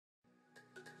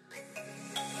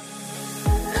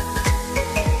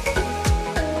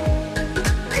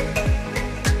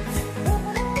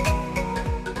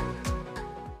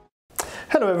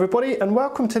Hello everybody, and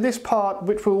welcome to this part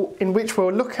in which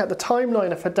we'll look at the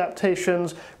timeline of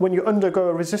adaptations when you undergo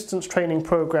a resistance training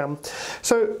program.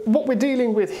 So what we're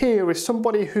dealing with here is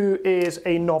somebody who is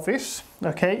a novice,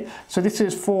 okay? So this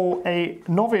is for a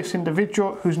novice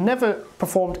individual who's never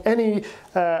performed any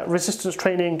resistance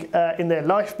training in their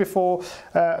life before.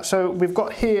 So we've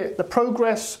got here the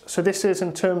progress, so this is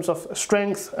in terms of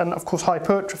strength and of course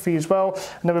hypertrophy as well,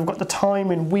 and then we've got the time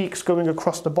in weeks going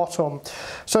across the bottom.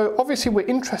 So obviously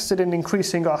we're interested in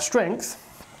increasing our strength,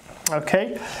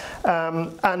 okay,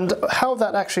 and how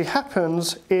that actually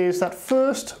happens is that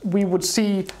first we would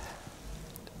see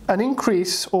an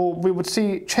increase, or we would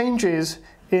see changes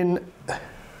in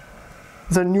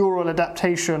the neural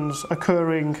adaptations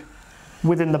occurring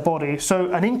within the body.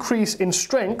 So an increase in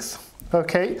strength,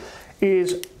 okay,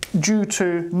 is due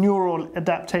to neural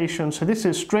adaptation. So this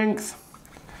is strength,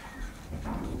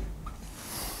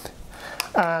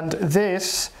 and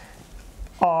these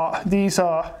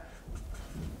are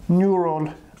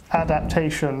neural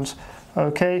adaptations,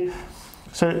 okay?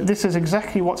 So this is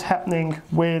exactly what's happening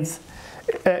with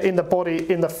in the body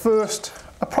in the first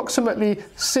approximately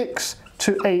 6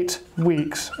 to 8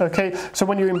 weeks, okay? So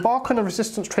when you embark on a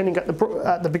resistance training at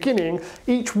the beginning,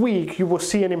 each week you will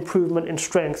see an improvement in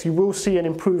strength. You will see an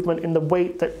improvement in the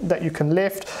weight that you can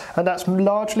lift, and that's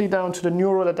largely down to the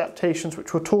neural adaptations,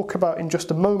 which we'll talk about in just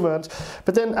a moment.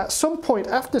 But then at some point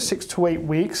after 6 to 8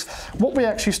 weeks, what we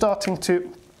actually start to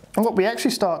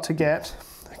get,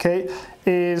 okay,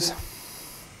 is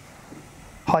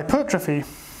hypertrophy.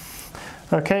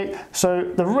 Okay, so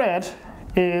the red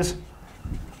is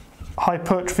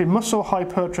hypertrophy, muscle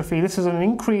hypertrophy. This is an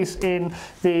increase in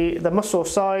the muscle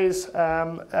size,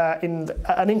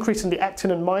 an increase in the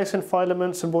actin and myosin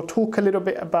filaments, and we'll talk a little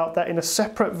bit about that in a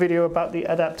separate video about the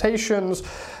adaptations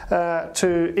that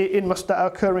are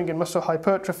occurring in muscle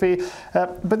hypertrophy.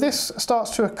 But this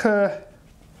starts to occur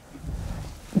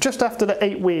just after the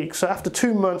 8 weeks. So after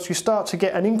 2 months you start to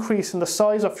get an increase in the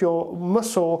size of your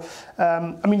muscle.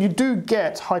 I mean, you do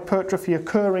get hypertrophy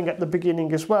occurring at the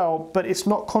beginning as well, but it's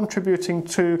not contributing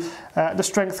to the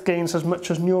strength gains as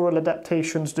much as neural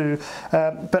adaptations do.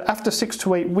 But after 6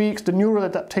 to 8 weeks the neural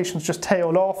adaptations just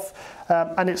tail off,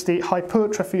 and it's the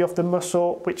hypertrophy of the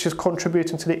muscle which is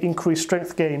contributing to the increased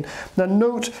strength gain. Now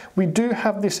note, we do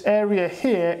have this area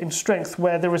here in strength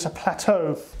where there is a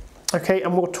plateau. Okay,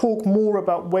 and we'll talk more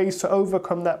about ways to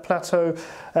overcome that plateau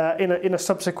in a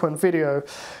subsequent video.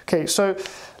 Okay, so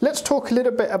let's talk a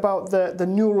little bit about the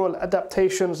neural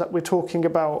adaptations that we're talking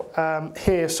about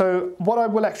here. So what I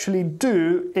will actually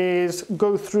do is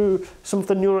go through some of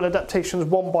the neural adaptations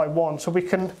one by one, so we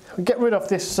can get rid of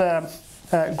this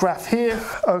graph here.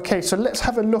 Okay, so let's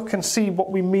have a look and see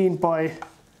what we mean by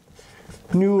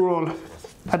neural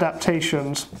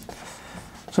adaptations.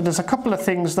 So there's a couple of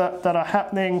things that are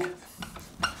happening.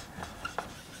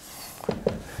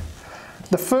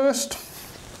 The first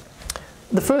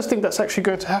thing that's actually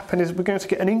going to happen is we're going to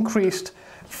get an increased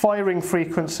firing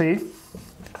frequency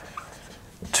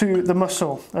to the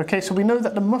muscle. Okay, so we know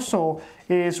that the muscle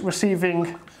is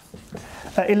receiving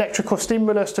electrical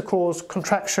stimulus to cause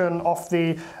contraction of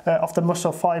the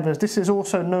muscle fibers. This is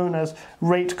also known as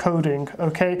rate coding.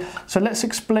 Okay, so let's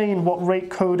explain what rate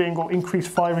coding or increased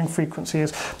firing frequency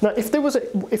is. Now, if there was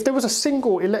a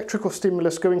single electrical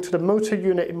stimulus going to the motor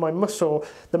unit in my muscle,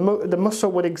 the muscle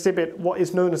would exhibit what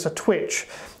is known as a twitch.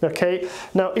 Okay,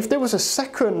 now if there was a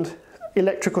second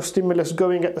electrical stimulus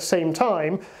going at the same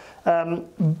time,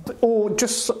 or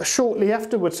just shortly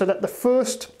afterwards, so that the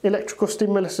first electrical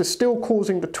stimulus is still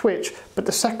causing the twitch, but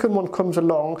the second one comes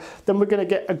along, then we're going to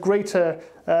get a greater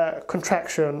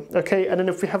contraction. Okay, and then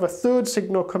if we have a third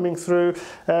signal coming through,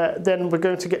 then we're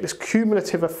going to get this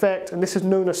cumulative effect, and this is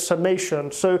known as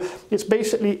summation. So it's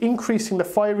basically increasing the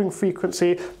firing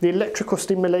frequency, the electrical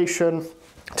stimulation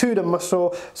to the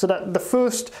muscle, so that the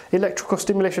first electrical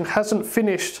stimulation hasn't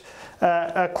finished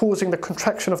causing the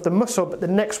contraction of the muscle, but the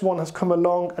next one has come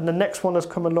along, and the next one has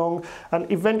come along,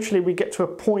 and eventually we get to a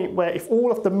point where if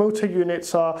all of the motor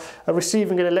units are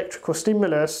receiving an electrical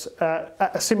stimulus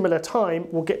at a similar time,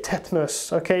 we'll get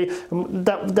tetanus. Okay, and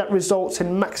that results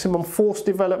in maximum force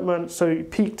development, so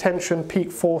peak tension,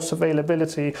 peak force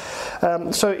availability.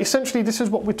 So essentially this is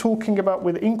what we're talking about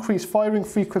with increased firing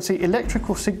frequency,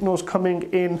 electrical signals coming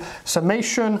in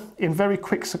summation, in very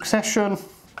quick succession.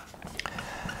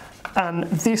 And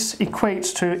this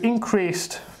equates to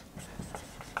increased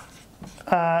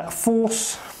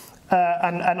force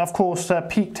and of course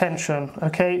peak tension.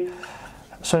 Okay,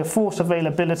 so force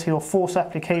availability or force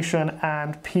application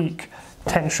and peak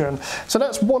tension. So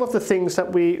that's one of the things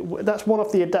that that's one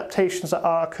of the adaptations that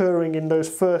are occurring in those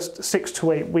first 6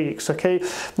 to 8 weeks, okay?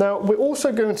 Now, we're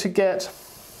also going to get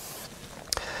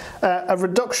a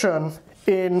reduction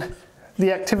in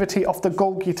the activity of the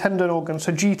Golgi tendon organ,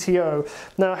 so GTO.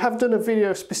 Now, I have done a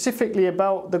video specifically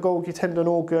about the Golgi tendon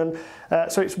organ,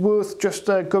 so it's worth just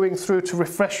going through to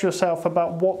refresh yourself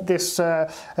about what this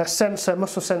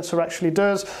muscle sensor actually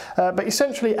does. But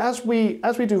essentially, as we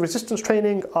do resistance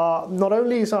training, not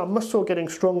only is our muscle getting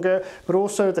stronger, but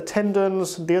also the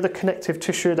tendons, the other connective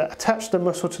tissue that attach the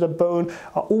muscle to the bone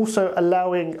are also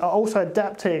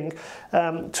adapting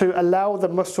to allow the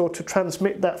muscle to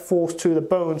transmit that force to the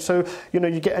bone. So you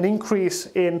get an increase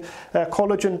in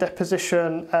collagen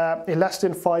deposition,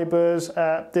 elastin fibers.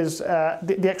 There's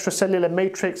the extracellular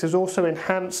matrix is also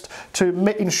enhanced to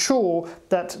ensure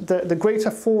that the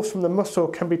greater force from the muscle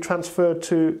can be transferred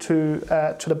to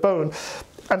the bone.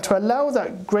 And to allow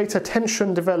that greater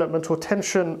tension development or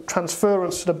tension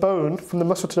transference to the bone, from the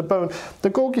muscle to the bone, the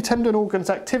Golgi tendon organ's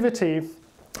activity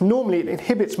normally it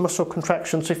inhibits muscle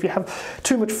contraction. So if you have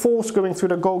too much force going through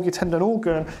the Golgi tendon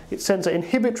organ, it sends an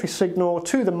inhibitory signal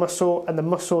to the muscle, and the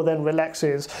muscle then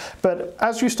relaxes. But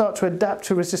as you start to adapt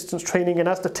to resistance training, and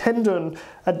as the tendon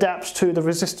adapts to the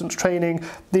resistance training,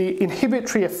 the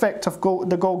inhibitory effect of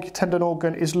the Golgi tendon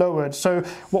organ is lowered. So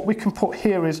what we can put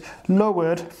here is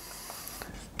lowered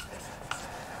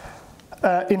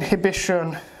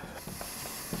inhibition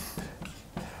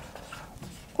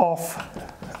of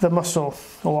the muscle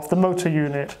or of the motor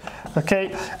unit,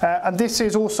 okay, and this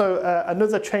is also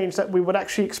another change that we would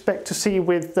actually expect to see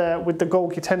with the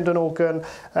Golgi tendon organ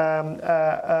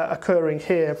occurring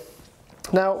here.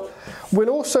 Now, what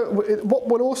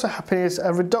will also happen is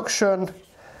a reduction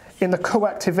in the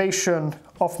coactivation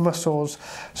of muscles.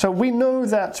 So we know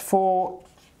that for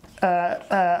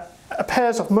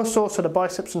pairs of muscles, so the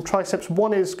biceps and triceps,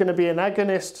 one is going to be an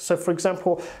agonist. So for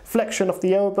example, flexion of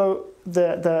the elbow,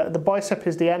 the bicep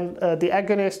is the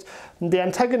agonist. The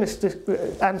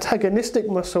antagonistic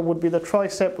muscle would be the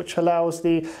tricep, which allows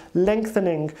the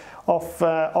lengthening of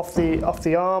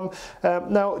the arm.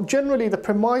 Now, generally, the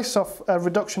premise of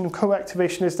reduction in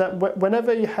coactivation is that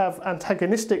whenever you have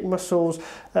antagonistic muscles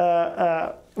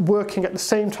working at the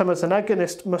same time as an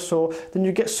agonist muscle, then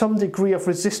you get some degree of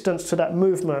resistance to that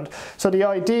movement. So the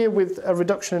idea with a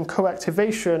reduction in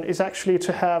coactivation is actually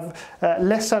to have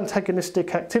less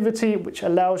antagonistic activity, which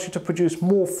allows you to produce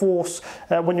more force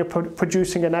when you're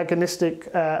producing an agonistic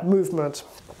movement.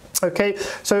 Okay,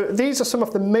 so these are some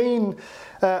of the main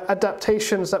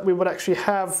adaptations that we would actually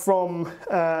have from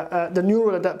the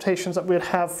neural adaptations that we'd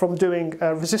have from doing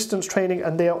resistance training,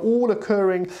 and they are all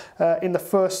occurring in the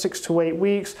first 6 to 8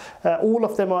 weeks. All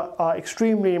of them are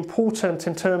extremely important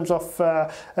in terms of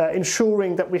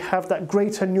ensuring that we have that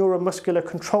greater neuromuscular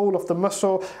control of the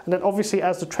muscle, and then obviously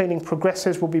as the training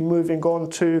progresses we'll be moving on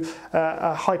to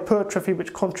hypertrophy,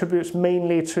 which contributes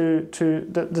mainly to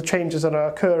the changes that are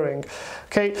occurring.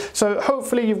 Okay, so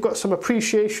hopefully you've got some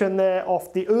appreciation there of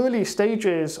the early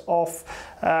stages of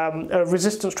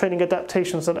resistance training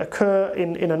adaptations that occur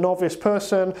in a novice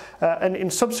person, and in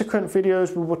subsequent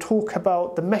videos we will talk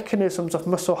about the mechanisms of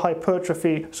muscle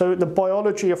hypertrophy, so the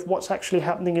biology of what's actually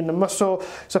happening in the muscle.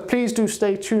 So please do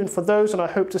stay tuned for those, and I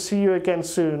hope to see you again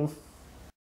soon.